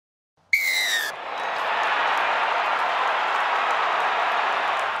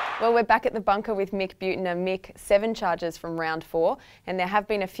Well, we're back at the bunker with Mick Buettner. Mick, 7 charges from round 4, and there have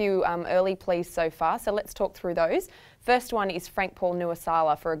been a few early pleas so far, so let's talk through those. First one is Frank Paul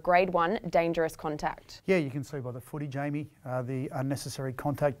Nu'uausala for a Grade 1 dangerous contact. Yeah, you can see by the footage, Amie, the unnecessary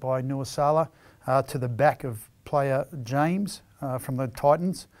contact by Nu'uausala to the back of player James from the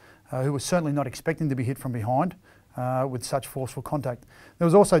Titans, who was certainly not expecting to be hit from behind with such forceful contact. There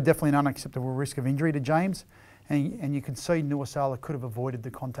was also definitely an unacceptable risk of injury to James, and you can see Nu'uausala could have avoided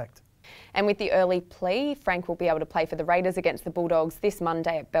the contact. And with the early plea, Frank will be able to play for the Raiders against the Bulldogs this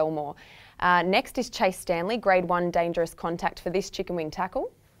Monday at Belmore. Next is Chase Stanley, Grade 1 dangerous contact for this chicken wing tackle.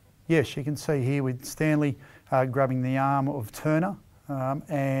 Yes, you can see here with Stanley grabbing the arm of Turner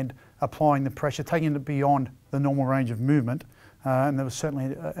and applying the pressure, taking it beyond the normal range of movement. And there was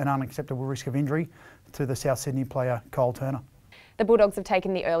certainly an unacceptable risk of injury to the South Sydney player, Cole Turner. The Bulldogs have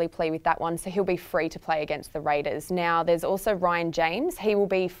taken the early plea with that one, so he'll be free to play against the Raiders. Now, there's also Ryan James. He will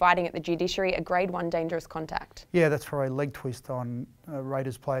be fighting at the judiciary, a Grade 1 dangerous contact. Yeah, that's for a leg twist on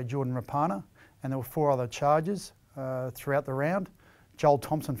Raiders player Jordan Rapana, and there were 4 other charges throughout the round. Joel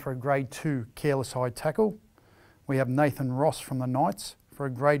Thompson for a Grade 2 careless high tackle. We have Nathan Ross from the Knights for a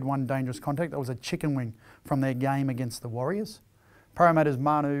Grade 1 dangerous contact. That was a chicken wing from their game against the Warriors. Parramatta's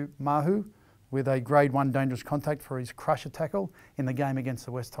Manu Mahu with a Grade 1 dangerous contact for his crusher tackle in the game against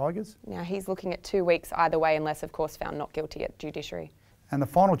the West Tigers. Now he's looking at 2 weeks either way, unless of course found not guilty at judiciary. And the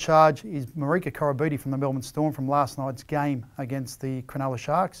final charge is Marika Korobuti from the Melbourne Storm from last night's game against the Cronulla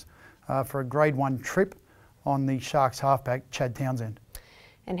Sharks for a Grade 1 trip on the Sharks halfback Chad Townsend.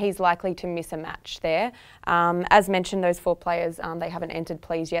 And he's likely to miss a match there. As mentioned, those 4 players, they haven't entered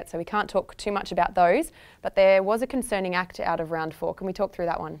pleas yet, so we can't talk too much about those. But there was a concerning act out of round 4. Can we talk through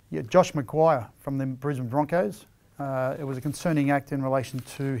that one? Yeah, Josh McGuire from the Brisbane Broncos. It was a concerning act in relation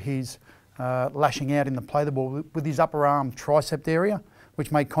to his lashing out in the play the ball with his upper arm tricep area,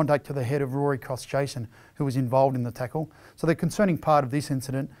 which made contact to the head of Rory Kostjason, who was involved in the tackle. So the concerning part of this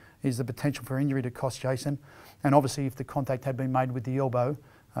incident is the potential for injury to Kostjason. And obviously if the contact had been made with the elbow,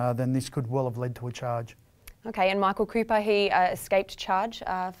 then this could well have led to a charge. Okay, and Michael Cooper, he escaped charge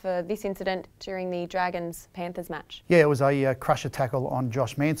for this incident during the Dragons-Panthers match. Yeah, it was a crusher tackle on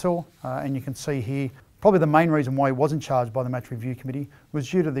Josh Mansell, and you can see here, probably the main reason why he wasn't charged by the Match Review Committee was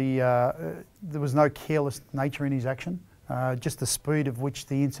due to there was no careless nature in his action. Just the speed of which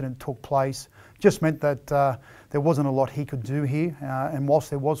the incident took place just meant that there wasn't a lot he could do here, and whilst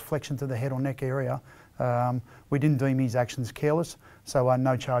there was flexion to the head or neck area, we didn't deem his actions careless, so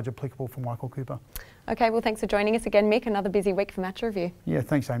no charge applicable for Michael Cooper. Okay, well thanks for joining us again, Mick. Another busy week for Match Review. Yeah,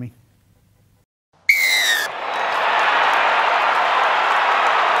 thanks, Amie.